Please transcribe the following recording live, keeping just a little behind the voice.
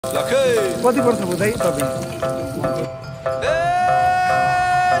कति वर्ष भयो दाइ तपाईँ?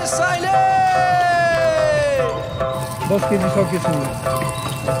 10 KG सकेछु।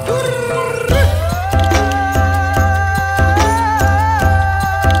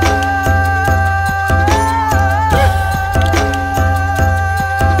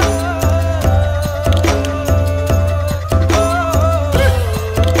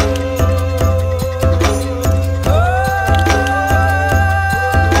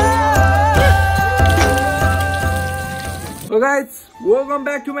 Guys, welcome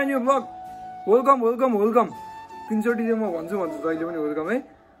back to my new vlog. Welcome. तीनचोटि चाहिँ म भन्छु जहिले पनि वेलकम है।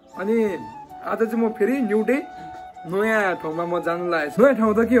 अनि आज चाहिँ म फेरि न्यू डे नयाँ ठाउँमा म जानु लागेको छु। नयाँ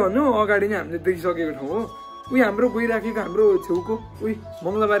ठाउँ त के भन्नु, अगाडि नै हामीले देखिसकेको ठाउँ हो। उही हाम्रो गइराखेको हाम्रो छेउको उही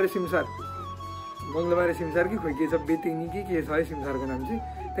मङ्गलबारे सिमसार कि खोइ के छ, बेतिनी कि के छ है सिमसारको नाम चाहिँ।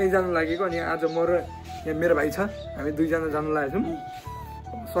 त्यहीँ जानु लागेको। अनि आज म र यहाँ मेरो भाइ छ, हामी दुईजना जानु लागेको छौँ।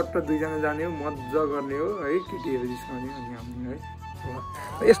 सट्ट दुईजना जाने हो, मजा गर्ने हो है, केटीहरू जिस्काउने अनि हामी है।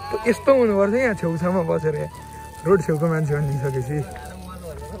 यस्तो हुनुपर्छ यहाँ छेउछाउमा बसेर, रोड छेउको मान्छे भनिसकेपछि।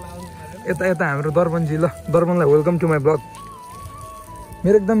 यता हाम्रो दर्पणजी, ल दर्पणलाई वेलकम टु माई ब्लग।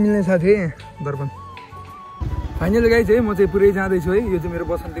 मेरो एकदम मिल्ने साथी है दर्पण। फाइनल गाइज है, म चाहिँ पुरै जाँदैछु है। यो चाहिँ मेरो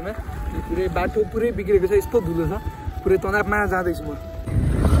बसन्तीमा पुरै बाटो पुरै बिग्रेको छ, यस्तो धुलो छ, पुरै तनावमा जाँदैछु म।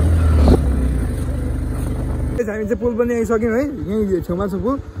 हामी चाहिँ पुल पनि आइसक्यौँ है, यहीँ छेउमा छ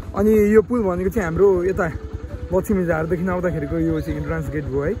पुल। अनि यो पुल भनेको चाहिँ हाम्रो यता लक्ष्मी झारदेखि आउँदाखेरिको यो चाहिँ इन्ट्रान्स गेट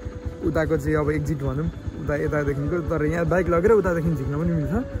भयो है। उताको चाहिँ अब एक्जिट भनौँ, यतादेखिको। तर यहाँ बाइक लगेर उतादेखि झिक्न पनि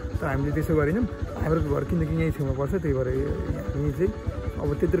मिल्छ, तर हामीले त्यसो गरेनौँ। हाम्रो घर किनकि यहीँ छेउमा पर्छ, त्यही भएर यहीँ चाहिँ अब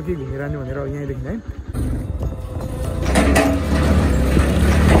त्यत्रो केही घुमिरहने भनेर यहीँदेखि है।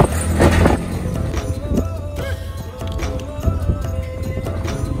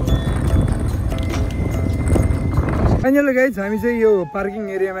 फाइनल गाइज हामी चाहिँ यो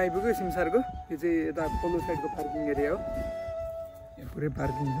पार्किङ एरियामा आइपुग्यो सिमसारको। यो चाहिँ यता पल्लो साइडको पार्किङ एरिया हो। यहाँ पुरै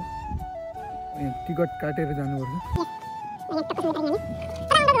पार्किङ छ, यहाँ टिकट काटेर जानुपर्छ।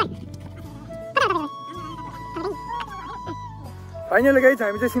 फाइनल गाइज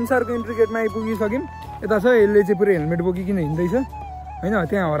हामी चाहिँ सिमसारको इन्ट्री गेटमा आइपुगिसक्यौँ। यता छ, यसले चाहिँ पुरै हेलमेट बोकिकन हिँड्दैछ होइन।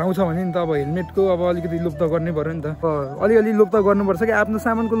 त्यहाँ हराउँछ भने नि त अब हेलमेटको अब अलिकति लोप त गर्नै पऱ्यो नि त। अलिअलि लोप त गर्नुपर्छ कि, आफ्नो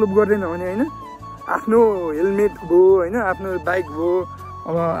सामानको लोप गर्दैन भने होइन। आफ्नो हेलमेट भयो होइन, आफ्नो बाइक भयो,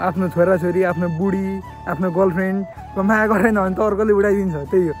 अब आफ्नो छोराछोरी, आफ्नो बुढी, आफ्नो गर्लफ्रेन्ड माया गरेन भने त अर्कोले उडाइदिन्छ,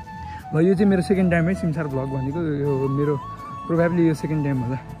 त्यही हो। ल यो चाहिँ मेरो सेकेन्ड टाइम है सिमसार भ्लग भनेको। यो मेरो प्रोभाब्ली यो सेकेन्ड टाइम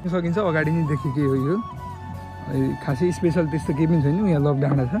होला सकिन्छ। अगाडि नै देखेकै हो यो, खासै स्पेसल त्यस्तो केही पनि छैन। यहाँ लक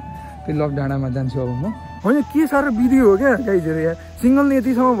डाँडा छ, त्यो लक डाँडामा जान्छु अब म। होइन के साह्रो विधि हो क्या गाइजहरू, यहाँ सिङ्गल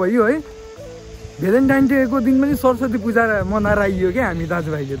यतिसम्म भयो है। भ्यालेन्टाइन डेको दिन पनि सरस्वती पूजा मनाएर आइयो क्या हामी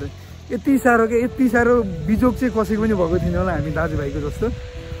दाजुभाइले त। यति साह्रो बिजोग चाहिँ कसैको पनि भएको थिएन होला हामी दाजुभाइको जस्तो।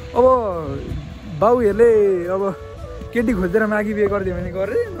 अब बाउहरूले अब केटी खोजेर मागी बिहे गरिदियो भने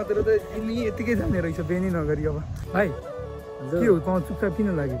गरे, नत्र त यिनी यतिकै जाने रहेछ बिहे नै नगरी। अब भाइ के हो, त चुपचाप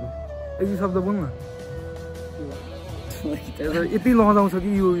किन लागेको? यति शब्द बोल न। यति लजाउँछ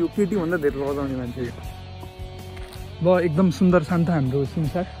कि यो केटीभन्दा धेरै लजाउने मान्छे। ल एकदम सुन्दर शान्त हाम्रो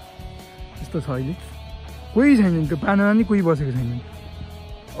सिमसार यस्तो छ। अहिले कोही छैन, त्यो पानामा नि कोही बसेको छैन।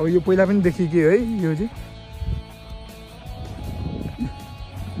 अब यो पहिला पनि देखिके है यो चाहिँ।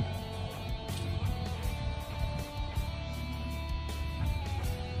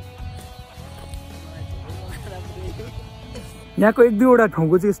 यहाँको एक दुईवटा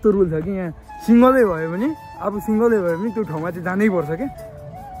ठाउँको चाहिँ यस्तो रुल छ कि यहाँ सिङ्गलै भयो भने त्यो ठाउँमा चाहिँ जानै पर्छ क्या।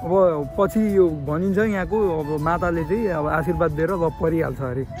 अब पछि यो भनिन्छ यहाँको अब माताले चाहिँ अब आशीर्वाद दिएर अब परिहाल्छ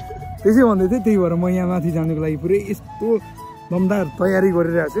अरे, त्यसै भन्दै थियो। त्यही भएर म यहाँ माथि जानुको लागि पुरै यस्तो दमदार तयारी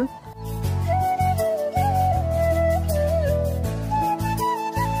गरिरहेको छु।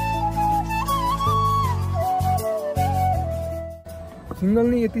 सिङ्गल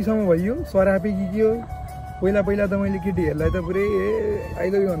नै यतिसम्म भइयो, सरापे कि हो। पहिला त मैले केटीहरूलाई त पुरै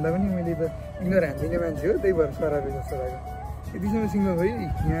आई लभ यु भन्दा पनि मैले त इग्नोर हान्दिने मान्छे हो, त्यही भएर सरापे जस्तो लाग्यो। यतिसम्म सिङ्गल भयो,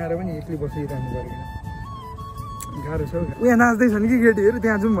 यहाँ आएर पनि एक्लै बसिरहनु पऱ्यो, गाह्रो छ। उहाँ नाच्दैछन् कि केटीहरू,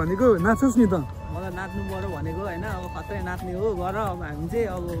 त्यहाँ जाउँ भनेको। नाच्छस् नि त? मलाई नाच्नु पर्यो भनेको होइन, अब खत्रै नाच्ने हो गर। अब हामी चाहिँ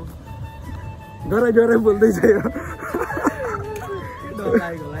अब डराइ बोल्दैछ यो,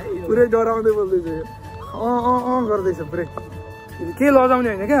 पुरै डराउँदै बोल्दैछ यो, गर्दैछ पुरै। के लजाउने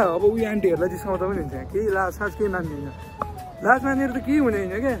होइन क्या। अब उयो आन्टीहरूलाई जिस्काउँदा पनि हुन्छ, केही लाज केही मान्ने होइन। लाज मानेर त केही हुने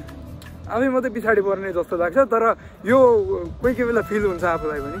होइन क्या, आफै मात्रै पछाडि पर्ने जस्तो लाग्छ। तर यो कोही बेला फिल हुन्छ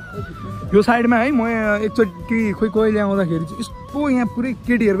आफूलाई पनि। यो साइडमा है म एकचोटि कोही आउँदाखेरि चाहिँ यस्तो यहाँ पुरै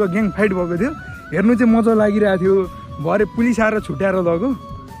केटीहरूको ग्याङ फाइट भएको थियो, हेर्नु चाहिँ मजा लागिरहेको थियो। भरे पुलिस आएर छुट्याएर लगो।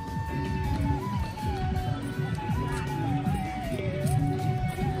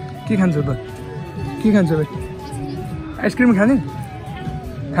 के खान्छौ त के खान्छौ भाइ आइसक्रिम खाने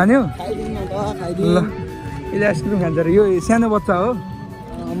खाने हो ल यसले आइसक्रिम खान्छ अरे यो सानो बच्चा हो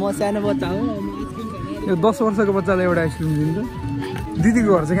म सानो बच्चा हो यो 10 वर्षको बच्चालाई एउटा आइसक्रिम दिन्छ दिदीको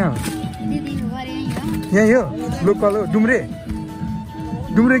घर चाहिँ कहाँ हो यहीँ हो लोकल हो डुम्रे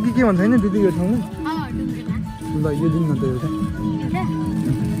डुम्रे के भन्छ होइन दिदीको ठाउँमा ल यो दिनु न त एउटा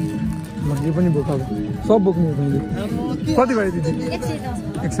यो पनि बोका सब बोक्ने हो तिमीले कति भयो दिदी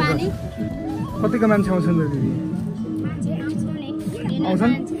 110 कतिको मान्छे आउँछन् त दिदी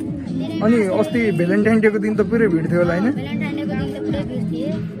आउँछन् अनि अस्ति भ्यालेन्टाइन डेको दिन त पुरै भिड थियो होला होइन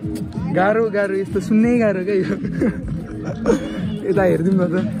गाह्रो गाह्रो यस्तो सुन्नै गाह्रो क्या यो यता हेरिदिउँ न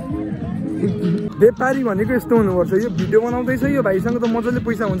त व्यापारी भनेको यस्तो हुनुपर्छ यो भिडियो बनाउँदैछ यो भाइसँग त मजाले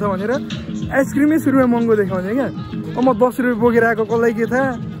पैसा हुन्छ भनेर आइसक्रिमै सुरुमा महँगो देखाउने क्या म 10 रुपियाँ बोकेर आएको कसलाई के थाहा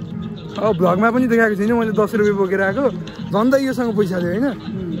अब भ्लगमा पनि देखाएको छैन मैले 10 रुपियाँ बोकेर आएको झन् त योसँग पैसा थियो होइन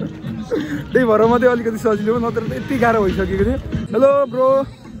त्यही भएर मात्रै अलिकति सजिलो नत्र त यति गाह्रो भइसकेको थियो हेलो ब्रो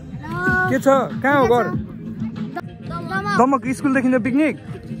के छ कहाँ हो घर दमक स्कुलदेखि पिकनिक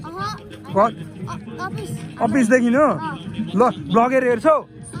अफिसदेखि हो ल भ्लगहरू हेर्छौ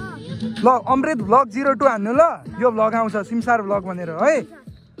ल अमृत भ्लग 02 हान्नु ल यो भ्लग आउँछ सिमसार भ्लग भनेर है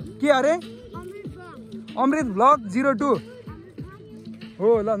के अरे अमृत भ्लग 02 हो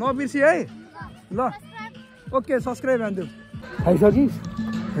ल नबिर्सी है ल ओके सब्सक्राइब हान्छु खाइसकिस्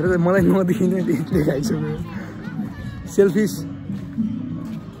हेर मलाई नदेखिने देखाइसक्यो सेल्फिस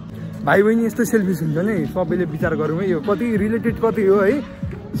भाइ बहिनी यस्तो सेल्फिस हुन्छ नि सबैले विचार गरौँ है यो कति रिलेटेड कति हो है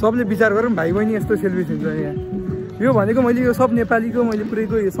सबले विचार गरौँ भाइ बहिनी यस्तो सेल्फिस हुन्छ यहाँ यो भनेको मैले यो सब नेपालीको मैले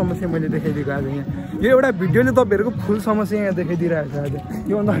पुरैको यो समस्या मैले देखाइदिएको आज यहाँ यो एउटा भिडियोले तपाईँहरूको फुल समस्या यहाँ देखाइदिइरहेको छ आज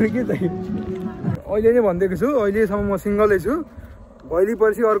योभन्दा अरू के चाहियो अहिले नै भनिदिएको छु अहिलेसम्म म सिङ्गलै छु भोलि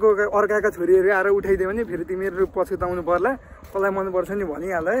पर्सि अर्काका छोरीहरू आएर उठाइदियो भने फेरि तिमीहरू पछुताउनु पर्ला कसलाई मनपर्छ नि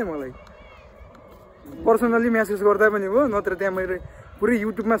भनिहाल है मलाई पर्सनली म्यासेज गर्दा पनि हो नत्र त्यहाँ मैले पुरै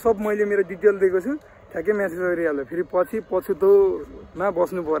युट्युबमा सब मैले मेरो डिटेल दिएको छु ठ्याक्कै म्यासेज गरिहाल्यो फेरि पछि पछुतोमा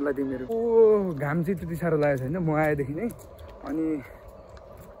बस्नु पर्ला तिमीहरू ओ घाम चाहिँ त्यति साह्रो लागेको छैन म आएदेखि नै अनि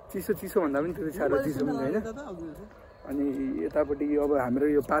चिसो भन्दा पनि त्यति साह्रो चिसो पनि होइन अनि यतापट्टि अब हाम्रो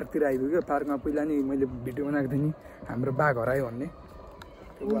यो पार्कतिर आइपुग्यो पार्कमा पहिला नि मैले भिडियो बनाएको थिएँ नि हाम्रो बाघ हरायो भन्ने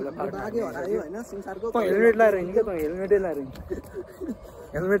हेलमेट लाएर हिँड्ने क्या त हेलमेटै लाएर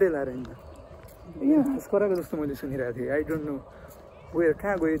हेलमेटै लाएर हिँड्छ यहाँ हाँस कराएको जस्तो मैले सुनिरहेको थिएँ आई डोन्ट नो गयो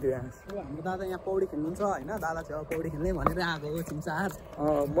कहाँ गयो त्यो हाँस हाम्रो दादा यहाँ पौडी खेल्नुहुन्छ होइन दादा छ पौडी खेल्ने भनेर आएको हो सिमसार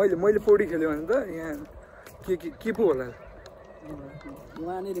मैले पौडी खेल्यो भने त यहाँ के पो होला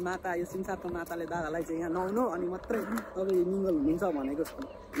उहाँनिर माता यो सिमसारको माताले दादालाई चाहिँ यहाँ नुहाउनु अनि मात्रै तपाईँ मिङ्गल हुनुहुन्छ भनेको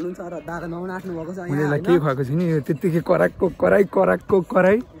हुनुहुन्छ र दादा नुहाउन आँट्नु भएको छ यहाँ के खुवाएको छैन यो त्यत्तिकै कराकको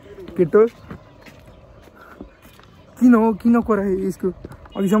कराई केटो किन कराई यसको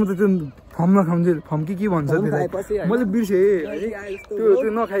अघिसम्म त त्यो फम नखाउँदै फम के भन्छ मैले बिर्सेँ त्यो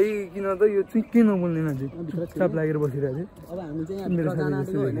नखाइकन त यो चुइकै नबोल्ने मान्छे चाप लागेर बसिरहेको थिएँ अब हामी चाहिँ यहाँ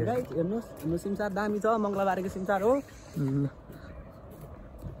जाँदैछौँ होइन गाइस हेर्नुहोस् हाम्रो सिमसार दामी छ मङ्गलबारेको सिमसार हो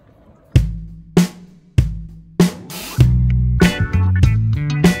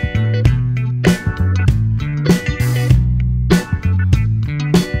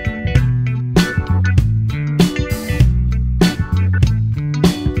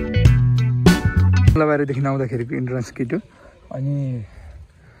बाहिरदेखि आउँदाखेरिको इन्ट्रान्स गेट हो अनि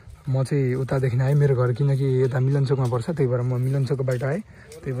म चाहिँ उतादेखि आएँ मेरो घर किनकि यता मिलनचोकमा पर्छ त्यही भएर म मिलनचोकको बाटो आएँ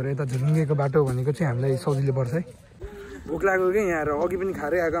त्यही भएर यता झुलुङ्गेको बाटो भनेको चाहिँ हामीलाई सजिलो पर्छ है भोक लाग्यो कि यहाँ अघि पनि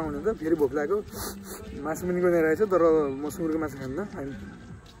खाएरै आएको आउनु त फेरि भोक लाग्यो मासु पनि गएर रहेछ तर म सुँगुरको मासु खान्न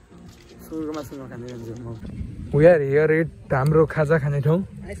सुँगुरको मासु नखाने मान्छे म हो यार हेयर एट हाम्रो खाजा खाने ठाउँ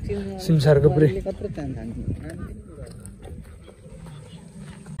सिमसारको पुरै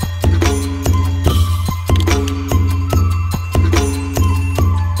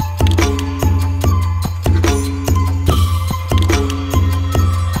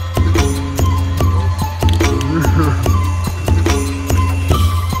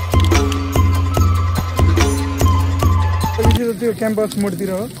त्यो क्याम्पस मोडतिर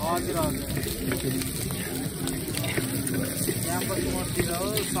हो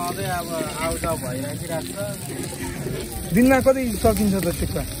दिनमा कति सकिन्छ त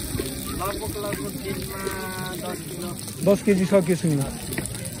टिक्का 10 केजी सकिएछु नि ल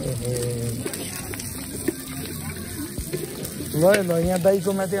यहाँ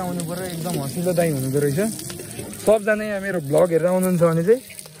दाईको माथि आउनु पर्यो एकदम हँसिलो दाई हुनुहुँदो रहेछ सबजना यहाँ मेरो भ्लग हेरेर आउनुहुन्छ भने चाहिँ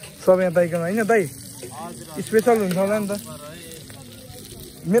सब यहाँ दाईको होइन दाई स्पेसल हुन्छ होला नि त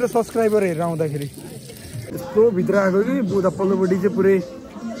मेरो सब्सक्राइबर हेरेर आउँदाखेरि यस्तो भित्र आएको कि बुधा पल्लोपट्टि चाहिँ पुरै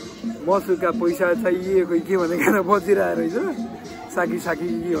बसुका पैसा चाहिएको के भने खाना बचिरहेको रहेछ साकी साकी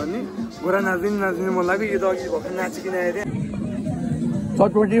के भन्ने गोरा नाच्दिनु मन लाग्यो यो त अघि भर्खर नाचिकन आएको थिएँ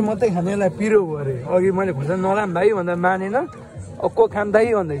चटपटी मात्रै खानेलाई पिरो भयो अरे अघि मैले खोर्सानी नलाम भाइ भन्दा मानेन को खाम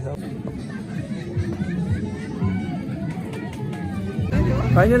दाइ भन्दैछ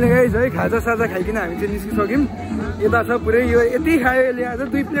फाइनली गाइस है खाजा साजा खाइकन हामी चाहिँ निस्किसक्यौँ यता छ पुरै यो यति खायो यसले आज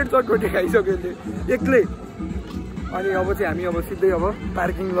 2 प्लेट चटपटी खाइसक्यो यसले एक्लै अनि अब चाहिँ हामी अब सिधै अब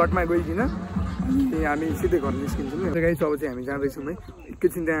पार्किङ लटमा गइकन अनि हामी सिधै घर निस्किन्छौँ गाइस अब चाहिँ हामी जाँदैछौँ है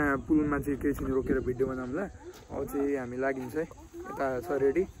एकैछिन त्यहाँ पुलमा चाहिँ एकैछिन रोकेर भिडियो बनाउँला अब चाहिँ हामी लागिन्छ है यता छ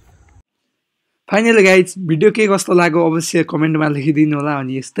रेडी फाइनली गाइज भिडियो के कस्तो लाग्यो अवश्य कमेन्टमा लेखिदिनु होला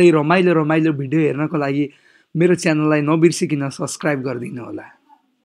अनि यस्तै रमाइलो भिडियो हेर्नको लागि मेरो च्यानललाई नबिर्सिकन सब्स्क्राइब गरिदिनु होला